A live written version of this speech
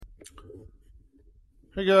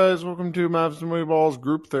Hey guys, welcome to Mavs and Moneyball's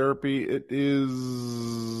group therapy. It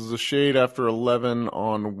is a shade after 11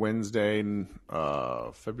 on Wednesday,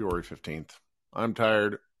 February 15th. I'm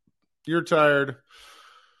tired. You're tired.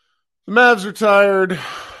 The Mavs are tired.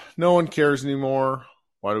 No one cares anymore.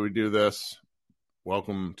 Why do we do this?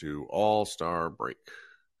 Welcome to All-Star Break.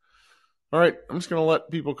 All right, I'm just going to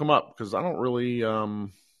let people come up because I don't really have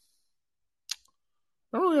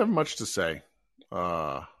much to say.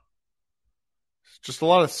 Just a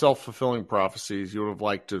lot of self-fulfilling prophecies. You would have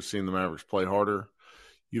liked to have seen the Mavericks play harder.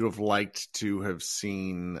 You'd have liked to have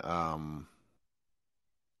seen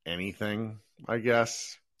anything, I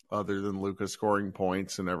guess, other than Luka scoring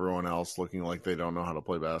points and everyone else looking like they don't know how to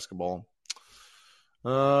play basketball.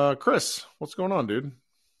 Chris, what's going on, dude?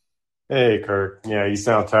 Hey, Kirk. Yeah, you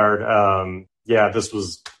sound tired. This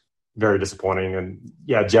was very disappointing. And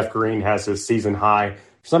yeah, Jeff Green has his season high.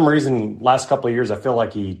 For some reason, last couple of years, I feel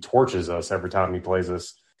like he torches us every time he plays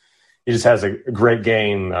us. He just has a great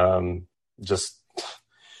game. Just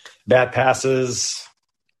bad passes,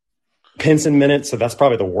 Pinson minutes. So that's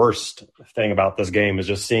probably the worst thing about this game is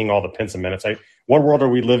just seeing all the Pinson minutes. What world are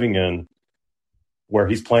we living in where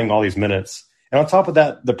he's playing all these minutes? And on top of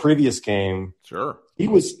that, the previous game, sure, he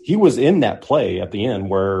was in that play at the end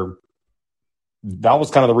where that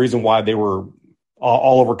was kind of the reason why they were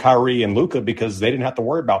all over Kyrie and Luka because they didn't have to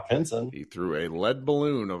worry about Pinson. He threw a lead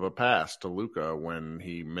balloon of a pass to Luka when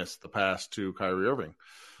he missed the pass to Kyrie Irving.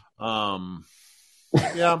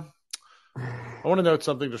 Yeah. I want to note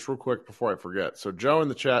something just real quick before I forget. So Joe in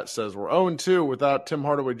the chat says we're 0-2 without Tim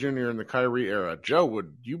Hardaway Jr. in the Kyrie era. Joe,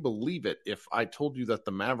 would you believe it if I told you that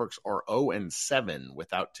the Mavericks are 0-7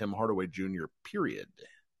 without Tim Hardaway Jr., period?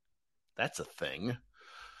 That's a thing.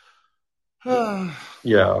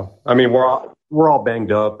 Yeah. I mean, we're all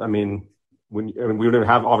banged up. I mean, we didn't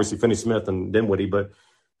have obviously Finney Smith and Dinwiddie, but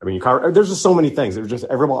I mean, there's just so many things. There's just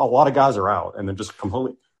a lot of guys are out, and then just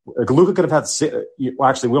completely. Luka could have had. Well,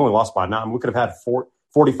 actually, we only lost by 9. We could have had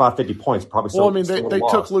 45, 50 points. Probably. Well, I mean, they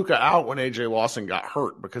took Luka out when AJ Lawson got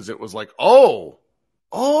hurt because it was like, oh,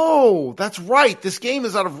 that's right. This game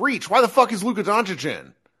is out of reach. Why the fuck is Luka Doncic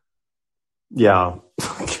in? Yeah,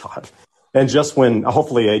 God. And just when,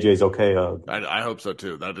 hopefully AJ's okay. I hope so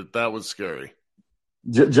too. That was scary.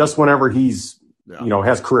 Just whenever he's,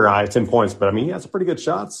 has career high 10 points, but I mean, he has some pretty good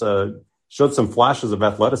shots. Showed some flashes of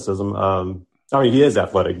athleticism. I mean, he is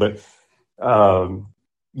athletic, but then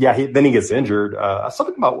he gets injured.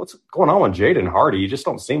 Something about what's going on with Jaden Hardy. You just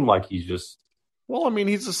don't seem like he's just. Well, I mean,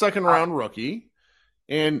 he's a second round rookie,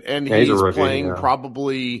 and he's rookie, playing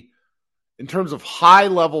probably in terms of high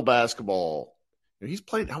level basketball. He's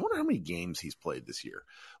played. I wonder how many games he's played this year.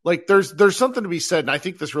 Like, there's something to be said, and I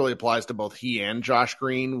think this really applies to both he and Josh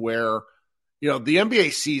Green, where the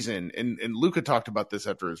NBA season, and Luka talked about this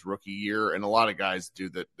after his rookie year, and a lot of guys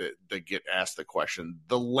do that get asked the question.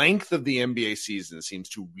 The length of the NBA season seems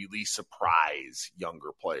to really surprise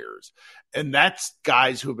younger players, and that's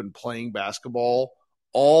guys who have been playing basketball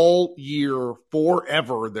all year,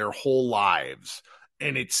 forever, their whole lives.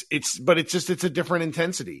 And it's a different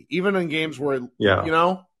intensity, even in games where, it's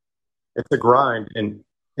a grind.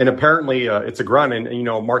 And apparently it's a grind. And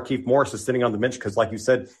Markieff Morris is sitting on the bench because, like you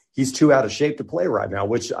said, he's too out of shape to play right now,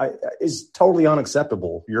 which is totally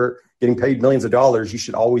unacceptable. You're getting paid millions of dollars. You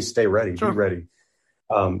should always stay ready. Sure. Be ready.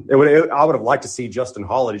 I would have liked to see Justin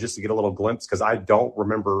Holiday just to get a little glimpse because I don't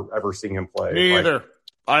remember ever seeing him play. Me either.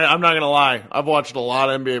 I'm not going to lie. I've watched a lot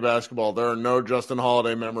of NBA basketball. There are no Justin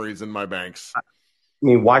Holiday memories in my banks. I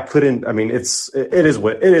mean, why couldn't? I mean, it is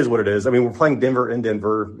what it is. I mean, we're playing Denver in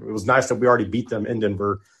Denver. It was nice that we already beat them in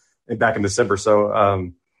Denver back in December.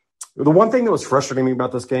 So the one thing that was frustrating me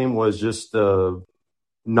about this game was just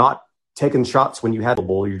not taking shots when you had the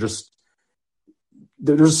ball.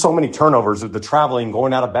 There's so many turnovers, the traveling,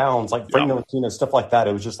 going out of bounds, like Frank Ntilikina, stuff like that.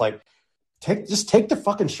 It was just like take the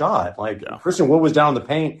fucking shot. Like Christian Wood was down in the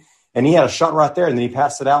paint and he had a shot right there, and then he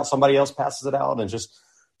passed it out. Somebody else passes it out, and just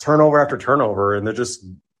turnover after turnover, and they're just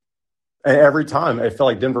every time it felt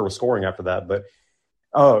like Denver was scoring after that. But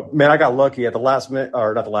man, I got lucky at the last minute,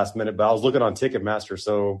 or not the last minute, but I was looking on Ticketmaster.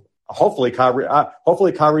 So hopefully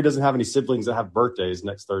Kyrie doesn't have any siblings that have birthdays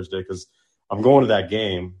next Thursday, because I'm going to that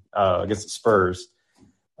game against the Spurs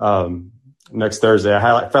next Thursday.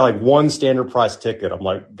 I felt like one standard price ticket. I'm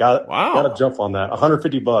like, gotta jump on that.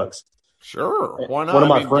 $150. Sure, why not? One of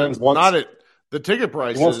my friends wants the ticket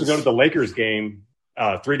price. He wants to go to the Lakers game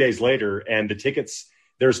 3 days later, and the tickets,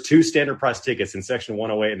 there's 2 standard price tickets in section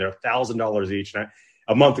 108, and they're $1,000 each. And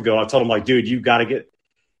a month ago, I told him, like, dude, you got to get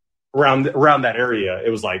around that area. It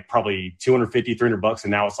was like probably $250, $300, and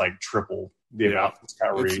now it's like triple the amount of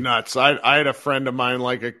Kyrie. It's nuts. I had a friend of mine,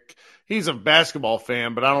 he's a basketball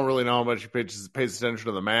fan, but I don't really know how much he pays attention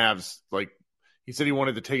to the Mavs. Like, he said he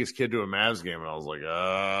wanted to take his kid to a Mavs game, and I was like,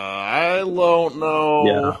 I don't know.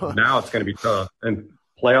 Yeah, now it's going to be tough. And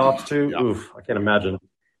playoffs, too? Yeah. Oof, I can't imagine.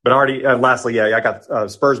 But already, lastly, I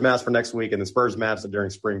got Spurs Mavs for next week, and the Spurs Mavs during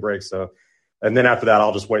spring break. So, and then after that,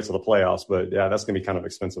 I'll just wait till the playoffs. But, yeah, that's going to be kind of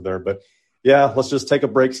expensive there. But, yeah, let's just take a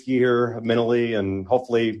break ski here mentally, and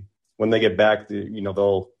hopefully when they get back,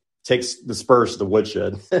 they'll take the Spurs to the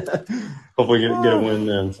woodshed. Hopefully get a win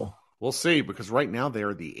then. So. We'll see, because right now they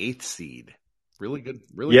are the 8th seed. Really good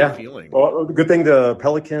feeling. Well, good thing the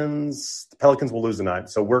Pelicans will lose tonight.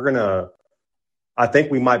 So I think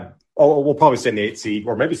we might – we'll probably stay in the 8th seed,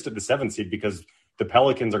 or maybe the 7th seed, because the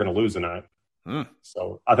Pelicans are going to lose tonight.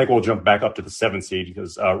 So I think we'll jump back up to the 7th seed,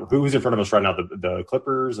 because who's in front of us right now? The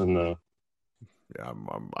Clippers and the – yeah,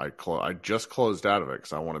 I just closed out of it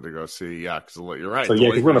because I wanted to go see. Yeah, because you're right. So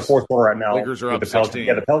because we're in the 4th quarter right now. Lakers are up 16.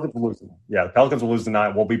 Yeah, the Pelicans will lose. Yeah, the Pelicans will lose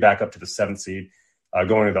tonight. We'll be back up to the 7th seed. But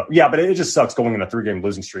it just sucks going in a 3-game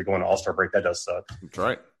losing streak, going to All-Star break. That does suck. That's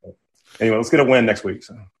right. Anyway, let's get a win next week.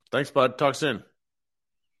 So. Thanks, bud. Talk soon.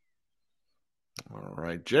 All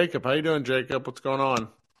right, Jacob. How you doing, Jacob? What's going on?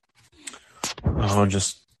 Oh,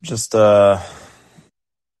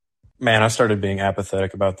 man, I started being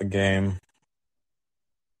apathetic about the game.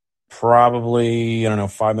 Probably,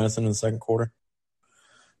 5 minutes into the second quarter.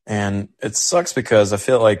 And it sucks because I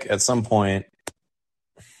feel like at some point,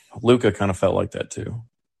 Luka kind of felt like that too.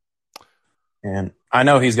 And I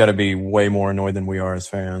know he's got to be way more annoyed than we are as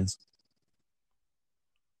fans.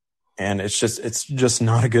 And it's just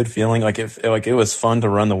not a good feeling. It was fun to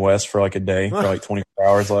run the West for a day, for 24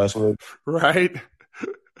 hours last week. Right.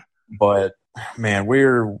 But man,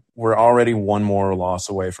 we're already one more loss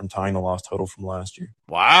away from tying the loss total from last year.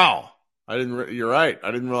 Wow. You're right.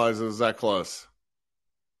 I didn't realize it was that close.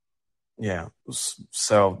 Yeah.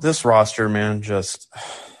 So this roster, man, I'm just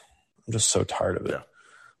so tired of it. Yeah.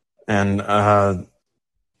 And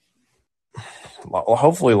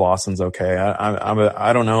hopefully Lawson's okay.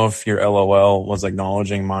 I don't know if your LOL was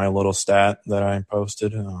acknowledging my little stat that I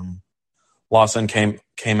posted. Lawson came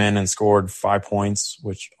in and scored 5 points,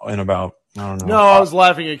 which in about, I don't know. No, I was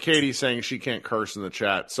laughing at Katie saying she can't curse in the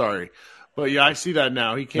chat. Sorry. But yeah, I see that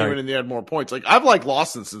now. He came in and he had more points. I've liked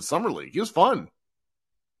Lawson since Summer League. He was fun.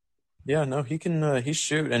 Yeah, no, he can he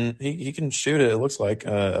shoot, and he can shoot it looks like,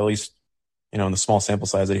 at least, in the small sample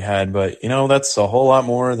size that he had. But, that's a whole lot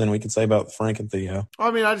more than we can say about Frank and Theo.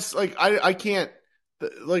 I mean, I just, I can't,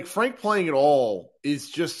 Frank playing at all is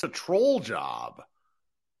just a troll job.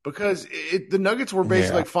 Because the Nuggets were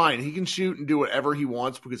basically fine. He can shoot and do whatever he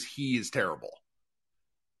wants because he is terrible.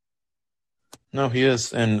 No, he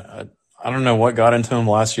is. And I don't know what got into him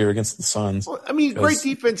last year against the Suns. Well, I mean, great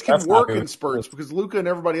defense can work in spurts because Luka and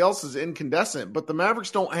everybody else is incandescent. But the Mavericks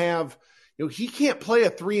don't have, he can't play a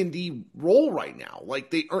 3-and-D role right now.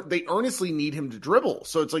 They earnestly need him to dribble.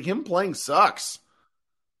 So it's him playing sucks.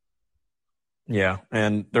 Yeah,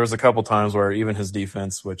 and there was a couple times where even his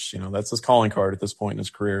defense, which, that's his calling card at this point in his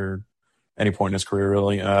career, any point in his career,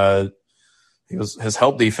 really. His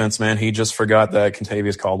help defense, man, he just forgot that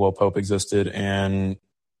Kentavious Caldwell-Pope existed and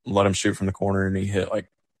let him shoot from the corner, and he hit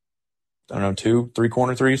 2-3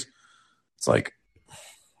 corner threes. It's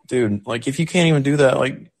dude, if you can't even do that,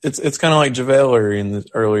 it's kind of like JaVale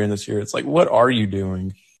earlier in this year. It's what are you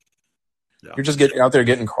doing? Yeah. You're just getting out there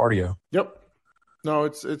getting cardio. Yep. No,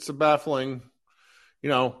 it's a baffling.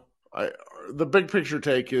 The big picture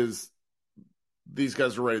take is these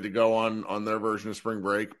guys are ready to go on their version of spring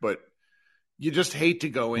break, but you just hate to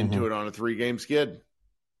go into it on a 3-game skid.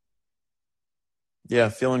 Yeah,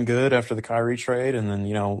 feeling good after the Kyrie trade, and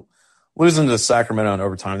then losing to Sacramento in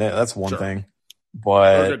overtime. That's one thing,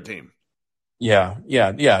 but they're a good team. Yeah.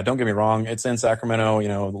 Don't get me wrong; it's in Sacramento.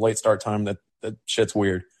 The late start time that shit's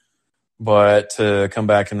weird, but to come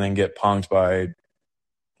back and then get punked by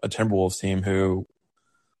a Timberwolves team who,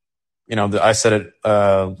 I said it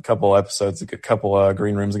a couple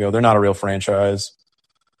green rooms ago. They're not a real franchise,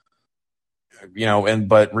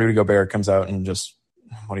 but Rudy Gobert comes out and just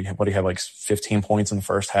what do you have 15 points in the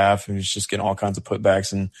first half, and he's just getting all kinds of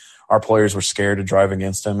putbacks, and our players were scared to drive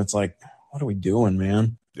against him. It's what are we doing,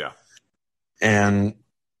 man? Yeah. And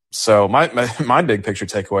so my big picture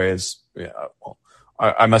takeaway is,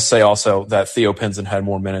 I must say also that Theo Pinson had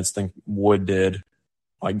more minutes than Wood did,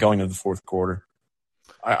 going into the fourth quarter.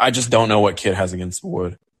 I just don't know what Kid has against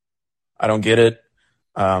Wood. I don't get it.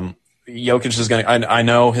 Jokic is going to – I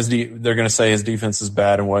know they're going to say his defense is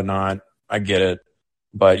bad and whatnot. I get it.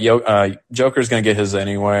 But Joker's going to get his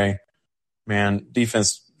anyway. Man,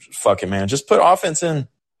 defense, fuck it, man. Just put offense in.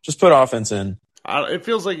 Just put offense in. It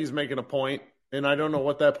feels like he's making a point, and I don't know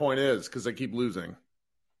what that point is because they keep losing.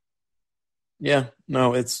 Yeah,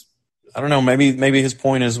 no, it's – I don't know. Maybe his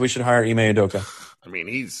point is we should hire Ime Udoka. I mean,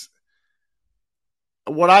 he's –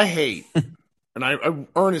 what I hate, and I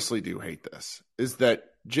earnestly do hate this, is that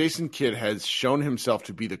Jason Kidd has shown himself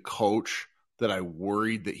to be the coach that I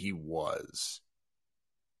worried that he was.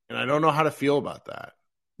 And I don't know how to feel about that.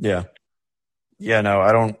 Yeah. Yeah, no,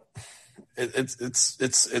 I don't –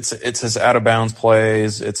 it's his out of bounds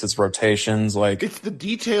plays, it's his rotations, like it's the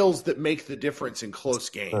details that make the difference in close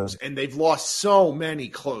games, and they've lost so many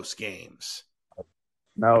close games.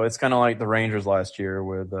 No, it's kind of like the Rangers last year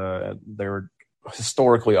with they were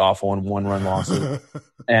historically awful in one-run losses,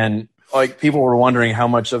 and like people were wondering how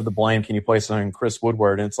much of the blame can you place on Chris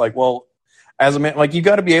Woodward, and it's like, well, as a man, like you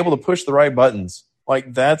got to be able to push the right buttons.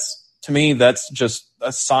 Like that's to me, that's just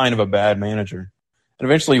a sign of a bad manager. And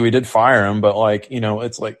eventually we did fire him, but like, you know,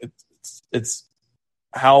 it's like, it's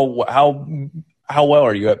how well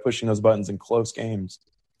are you at pushing those buttons in close games?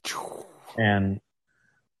 And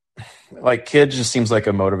like Kidd just seems like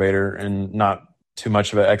a motivator and not too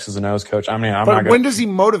much of an X's and O's coach. I mean, when does he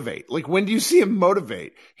motivate? Like, when do you see him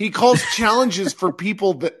motivate? He calls challenges for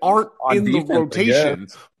people that aren't in defense, the rotation,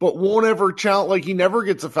 but won't ever challenge. Like, he never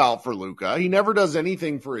gets a foul for Luka. He never does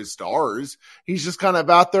anything for his stars. He's just kind of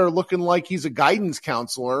out there looking like he's a guidance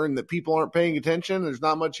counselor and that people aren't paying attention. There's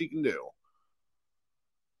not much he can do.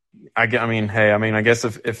 I mean, I guess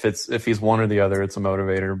if he's one or the other, it's a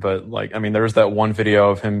motivator. But like, I mean, there was that one video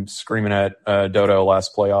of him screaming at Dodo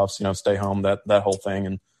last playoffs, you know, stay home, that whole thing,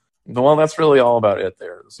 and well, that's really all about it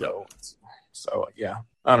there. So yeah,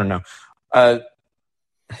 I don't know.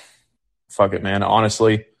 Fuck it, man.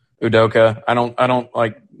 Honestly, Udoka, I don't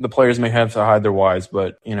like the players may have to hide their whys,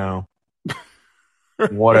 but you know,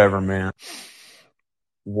 whatever, man.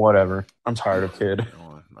 Whatever. I'm tired of Kidd.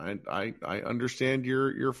 I understand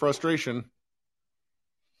your frustration.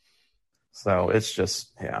 So it's just,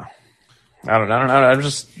 yeah. I don't know.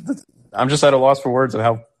 I'm just at a loss for words of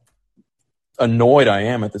how annoyed I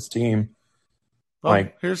am at this team. Well,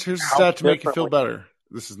 like, here's a stat to make you feel better.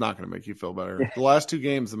 This is not going to make you feel better. Yeah. The last two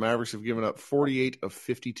games, the Mavericks have given up 48 of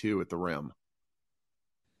 52 at the rim.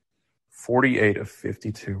 48 of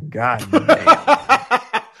 52. God damn.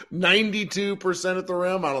 92% at the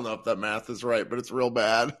rim. I don't know if that math is right, but it's real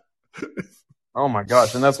bad. Oh my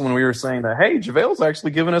gosh! And that's when we were saying that, hey, JaVale's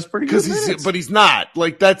actually giving us pretty good minutes. But he's not.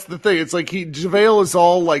 Like, that's the thing. It's like JaVale is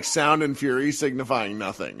all like sound and fury, signifying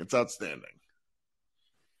nothing. It's outstanding.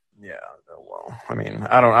 Yeah. Well, I mean,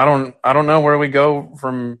 I don't know where we go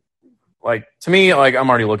from. Like, to me, like I'm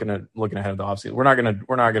already looking ahead of the offseason. We're not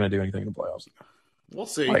gonna do anything in the playoffs. We'll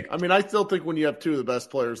see. Like, I mean, I still think when you have two of the best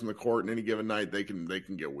players in the court in any given night, they can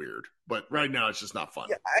get weird. But right now, it's just not fun.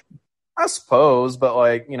 Yeah, I suppose, but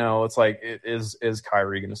like, you know, it's like, is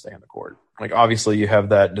Kyrie going to stay on the court? Like, obviously, you have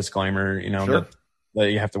that disclaimer, you know, sure,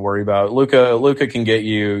 that you have to worry about. Luka can get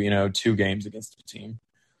you, you know, 2 games against the team,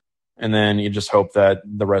 and then you just hope that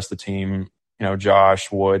the rest of the team, you know, Josh,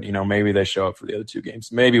 Wood, you know, maybe they show up for the other 2 games.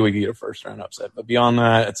 Maybe we get a first round upset, but beyond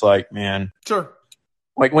that, it's like, man, sure.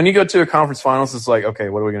 Like, when you go to a conference finals, it's like, okay,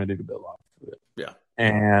 what are we going to do to build off of it? Yeah.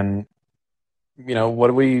 And, you know, what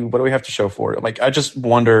do we have to show for it? Like, I just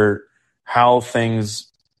wonder how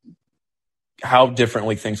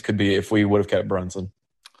differently things could be if we would have kept Brunson.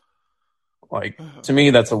 Like, to me,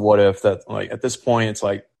 that's a what if. That, like, at this point, it's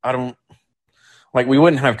like, I don't – like, we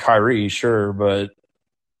wouldn't have Kyrie, sure, but,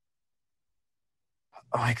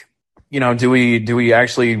 like, you know, do we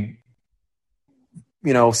actually –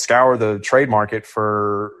 you know, scour the trade market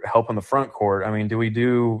for help in the front court? I mean, do we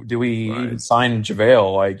even sign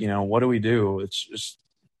JaVale? Like, you know, what do we do? It's just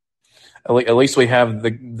at least we have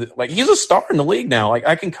the like, he's a star in the league now. Like,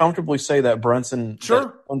 I can comfortably say that Brunson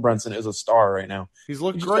is a star right now. He's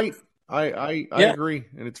looked great. I agree,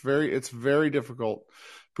 and it's very difficult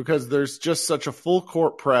because there's just such a full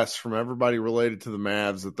court press from everybody related to the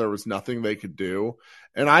Mavs that there was nothing they could do.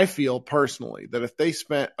 And I feel personally that if they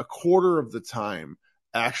spent a quarter of the time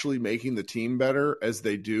actually making the team better as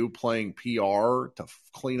they do playing PR to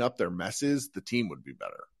clean up their messes, the team would be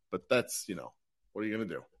better. But that's, you know, what are you going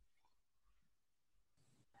to do?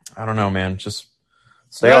 I don't know, man. Just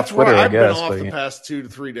stay off Twitter, I guess. I've been off the past 2 to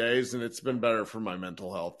 3 days, and it's been better for my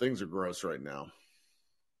mental health. Things are gross right now.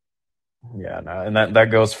 Yeah, no, and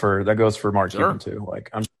that goes for Mark Cuban too.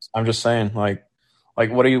 Like, I'm just saying, like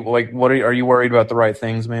what are you are you worried about the right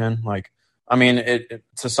things, man? Like, I mean, it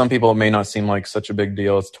to some people it may not seem like such a big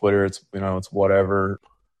deal. It's Twitter. It's, you know, it's whatever.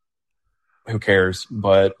 Who cares?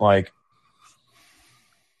 But like,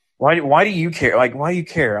 why do you care? Like, why do you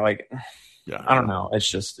care? Like, yeah, I don't know.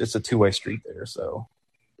 It's a 2-way street there. So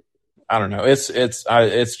I don't know. It's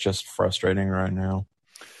just frustrating right now.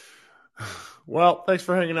 Well, thanks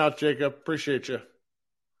for hanging out, Jacob. Appreciate you.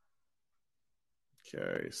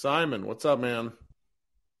 Okay, Simon, what's up, man?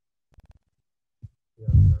 Yeah,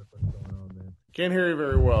 what's going on, man? Can't hear you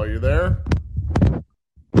very well. You there? Can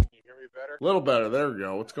you hear me better? A little better. There we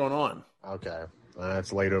go. What's going on? Okay.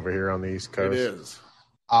 It's late over here on the East Coast. It is.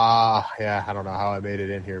 Yeah, I don't know how I made it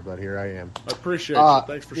in here, but here I am. I appreciate you.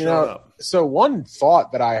 Thanks for showing up. So one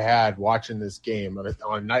thought that I had watching this game on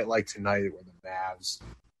a night like tonight where the Mavs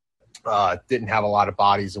didn't have a lot of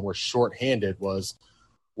bodies and were shorthanded was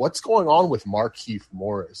what's going on with Markieff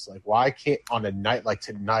Morris? Like, why can't on a night like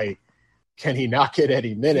tonight can he not get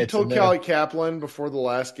any minutes? He told Kelly Kaplan before the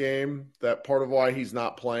last game that part of why he's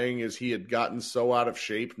not playing is he had gotten so out of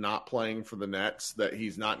shape not playing for the Nets that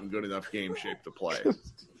he's not in good enough game shape to play.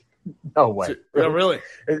 No way. So, yeah, really?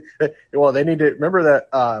 Well, they need to remember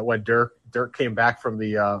that when Dirk came back from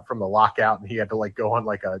the lockout and he had to go on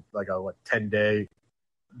like a 10-day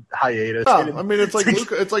hiatus. Yeah, I mean it's like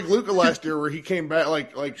Luka. It's like Luka last year where he came back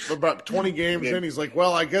like about 20 games in. He's like,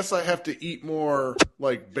 well, I guess I have to eat more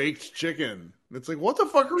like baked chicken. And it's like, what the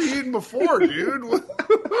fuck were you eating before, dude?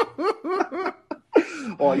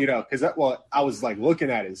 Well, because I was like looking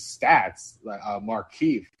at his stats,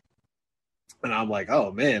 Markieff, and I'm like,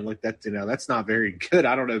 oh man, look that's not very good.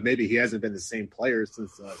 I don't know, maybe he hasn't been the same player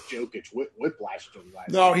since Jokic whiplashed him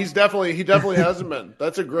last. No, he definitely hasn't been.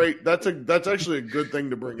 That's actually a good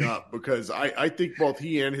thing to bring up because I think both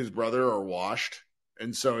he and his brother are washed,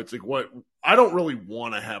 and so it's like I don't really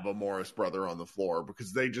want to have a Morris brother on the floor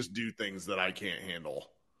because they just do things that I can't handle.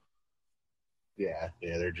 Yeah,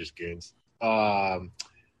 they're just goons.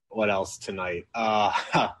 What else tonight?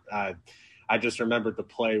 I just remembered the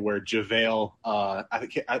play where JaVale, I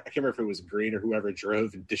can't remember if it was Green or whoever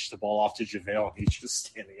drove and dished the ball off to JaVale, and he's just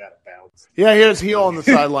standing out of bounds. Yeah, he had his heel on the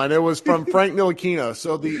sideline. It was from Frank Ntilikina.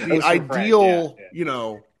 So the ideal,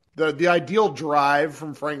 the ideal drive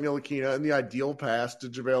from Frank Ntilikina and the ideal pass to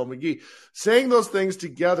JaVale McGee. Saying those things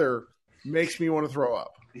together makes me want to throw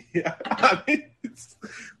up. Yeah, I mean,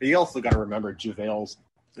 you also got to remember JaVale's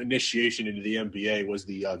initiation into the NBA was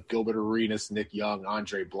the Gilbert Arenas, Nick Young,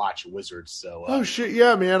 Andre Blatch Wizards. So, oh shit,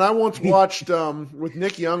 yeah, man! I once watched with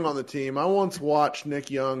Nick Young on the team. I once watched Nick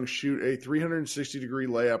Young shoot a 360-degree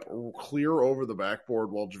layup clear over the backboard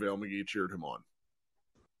while JaVale McGee cheered him on.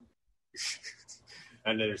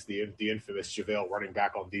 And then there's the infamous JaVale running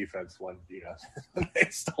back on defense when they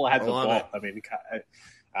still had the ball.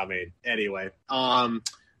 I mean, anyway.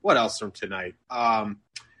 What else from tonight?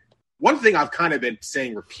 One thing I've kind of been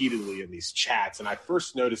saying repeatedly in these chats, and I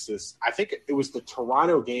first noticed this, I think it was the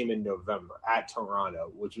Toronto game in November at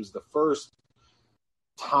Toronto, which was the first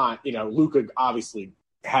time, Luka obviously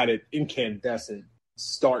had an incandescent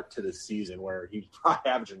start to the season where he probably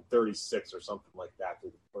averaging 36 or something like that through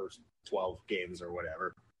the first 12 games or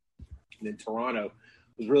whatever. And then Toronto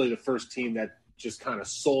was really the first team that just kind of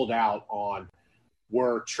sold out on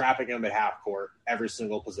we're trapping him at half court every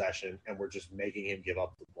single possession, and we're just making him give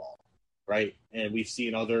up the ball. Right. And we've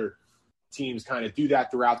seen other teams kind of do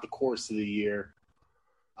that throughout the course of the year.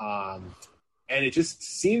 And it just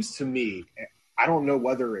seems to me, I don't know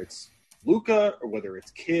whether it's Luka or whether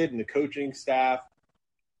it's Kidd and the coaching staff,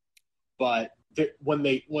 but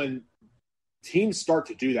when teams start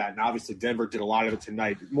to do that, and obviously Denver did a lot of it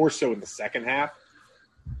tonight, more so in the second half,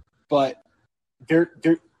 but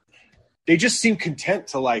they just seem content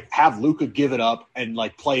to have Luka give it up and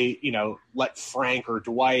play, let Frank or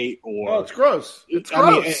Dwight or. Oh, it's gross. It's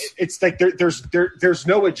gross. Mean, it's like there's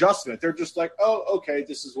no adjustment. They're just like, oh, okay,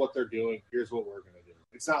 this is what they're doing. Here's what we're gonna do.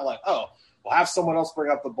 It's not like, oh, we'll have someone else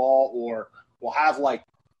bring up the ball, or we'll have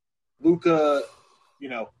Luka,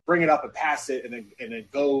 bring it up and pass it, and then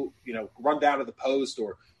go, run down to the post,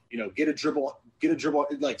 or get a dribble,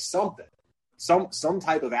 like something, some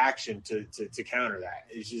type of action to counter that.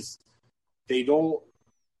 It's just. They don't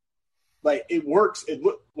it works.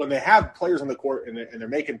 When they have players on the court and they're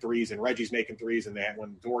making threes and Reggie's making threes and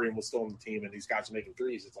when Dorian was still on the team and these guys are making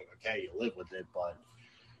threes, it's like, okay, you live with it. But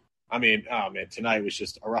I mean, oh man, tonight was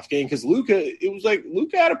just a rough game because Luka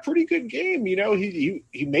had a pretty good game. He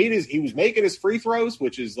was making his free throws,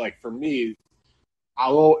 which is for me,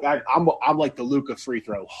 I'm like the Luka free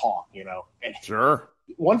throw hawk, And sure.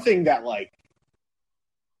 One thing that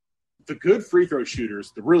the good free throw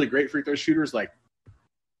shooters, the really great free throw shooters,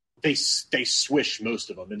 they swish most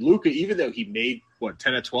of them. And Luka, even though he made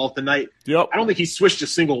 10 or 12 tonight, yep. I don't think he swished a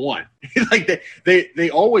single one. They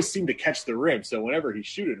always seem to catch the rim. So whenever he's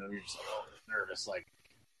shooting them, you're just nervous.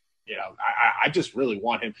 I just really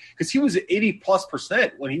want him because he was at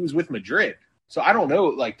 80+% when he was with Madrid. So I don't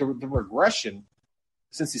know, the regression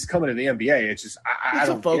since he's coming to the NBA, it's just I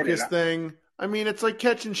don't a focus thing. I mean, it's like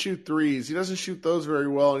catch and shoot threes. He doesn't shoot those very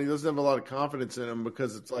well, and he doesn't have a lot of confidence in them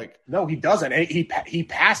because it's like no, he doesn't. He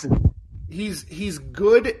passes. He's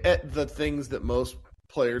good at the things that most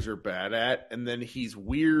players are bad at, and then he's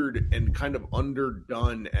weird and kind of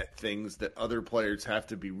underdone at things that other players have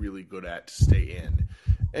to be really good at to stay in.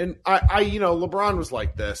 And I LeBron was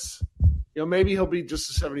like this. Maybe he'll be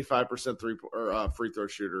just a 75% free throw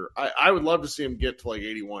shooter. I would love to see him get to like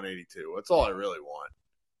 81, 82. That's all I really want.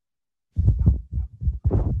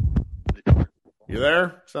 You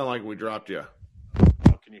there? Sound like we dropped you.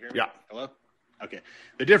 Oh, can you hear me? Yeah. Hello? Okay.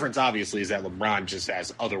 The difference, obviously, is that LeBron just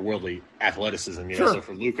has otherworldly athleticism. Sure. So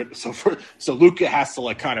for Luka, so Luka has to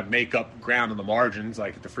like kind of make up ground on the margins,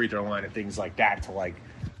 like at the free throw line and things like that, to like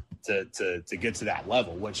to get to that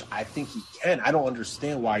level, which I think he can. I don't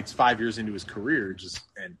understand why it's 5 years into his career,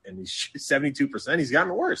 and he's 72%. He's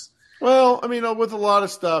gotten worse. Well, I mean, with a lot of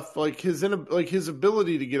stuff, like his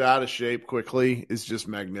ability to get out of shape quickly is just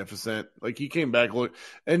magnificent. Like he came back,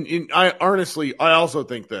 I also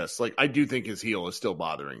think this. Like I do think his heel is still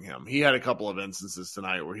bothering him. He had a couple of instances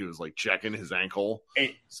tonight where he was like checking his ankle.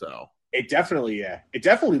 It definitely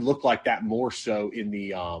looked like that more so in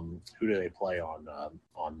the who do they play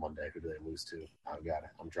on Monday? Who do they lose to? Oh God,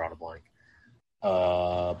 I'm drawing a blank.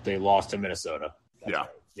 They lost to Minnesota. That's right.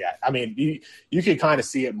 Yeah, I mean, you can kind of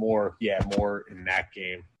see it more in that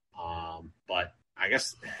game. But I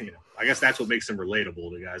guess that's what makes him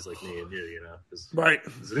relatable to guys like me and you, right?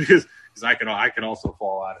 Because I can also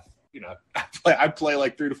fall out of, I play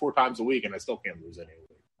like 3 to 4 times a week and I still can't lose any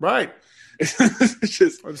week. Right. It's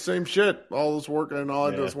just the same shit. All this work and all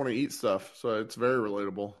I do is want to eat stuff, so it's very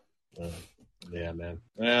relatable. Yeah, man.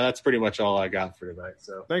 Yeah, that's pretty much all I got for tonight.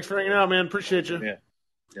 So thanks for hanging out, man. Appreciate you.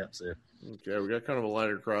 Yeah. See ya. Okay, we got kind of a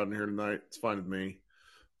lighter crowd in here tonight. It's fine with me.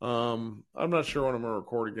 I'm not sure when I'm going to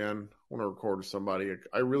record again. I want to record with somebody.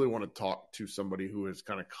 I really want to talk to somebody who has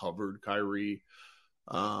kind of covered Kyrie.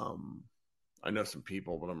 I know some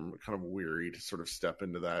people, but I'm kind of weary to sort of step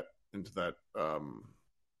into that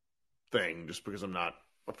thing just because I'm not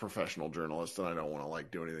a professional journalist and I don't want to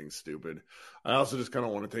like do anything stupid. I also just kind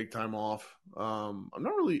of want to take time off. I'm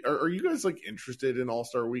not really, are you guys like interested in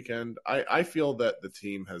All-Star Weekend? I feel that the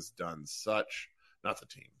NBA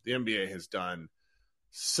has done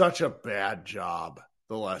such a bad job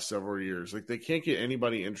the last several years. Like they can't get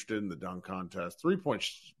anybody interested in the dunk contest. 3-point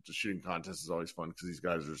shooting contest is always fun because these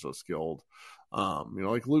guys are so skilled.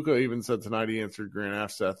 Like Luka even said tonight, he answered Grant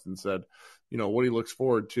Afseth and said, what he looks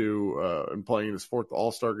forward to in playing in his 4th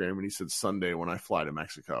All-Star game. And he said Sunday when I fly to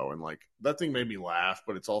Mexico. And like that thing made me laugh,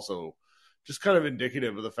 but it's also just kind of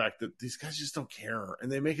indicative of the fact that these guys just don't care.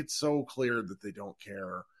 And they make it so clear that they don't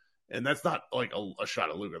care. And that's not like a shot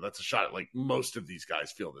at Luka. That's a shot at like most of these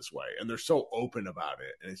guys feel this way. And they're so open about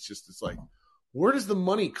it. And it's like, where does the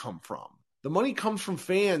money come from? The money comes from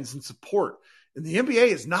fans and support. And the NBA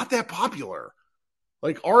is not that popular.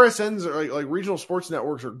 Like RSNs or like regional sports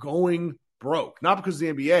networks are going broke, not because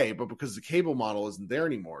of the NBA, but because the cable model isn't there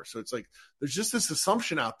anymore. So it's like, there's just this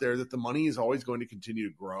assumption out there that the money is always going to continue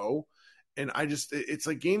to grow. And it's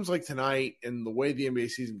like games like tonight and the way the NBA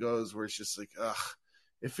season goes, where it's just like,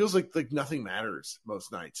 it feels like nothing matters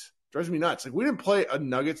most nights. It drives me nuts. Like we didn't play a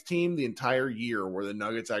Nuggets team the entire year where the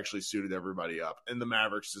Nuggets actually suited everybody up, and the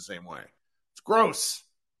Mavericks the same way. It's gross.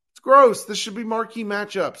 This should be marquee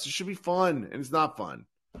matchups. It should be fun, and it's not fun.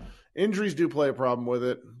 Injuries do play a problem with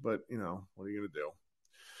it, but, what are you going to do?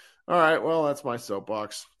 All right, well, that's my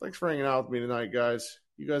soapbox. Thanks for hanging out with me tonight, guys.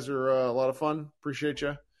 You guys are a lot of fun. Appreciate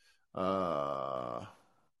you. Stop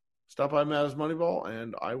by Matt's Moneyball,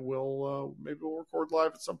 and I will maybe we'll record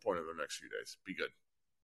live at some point in the next few days. Be good.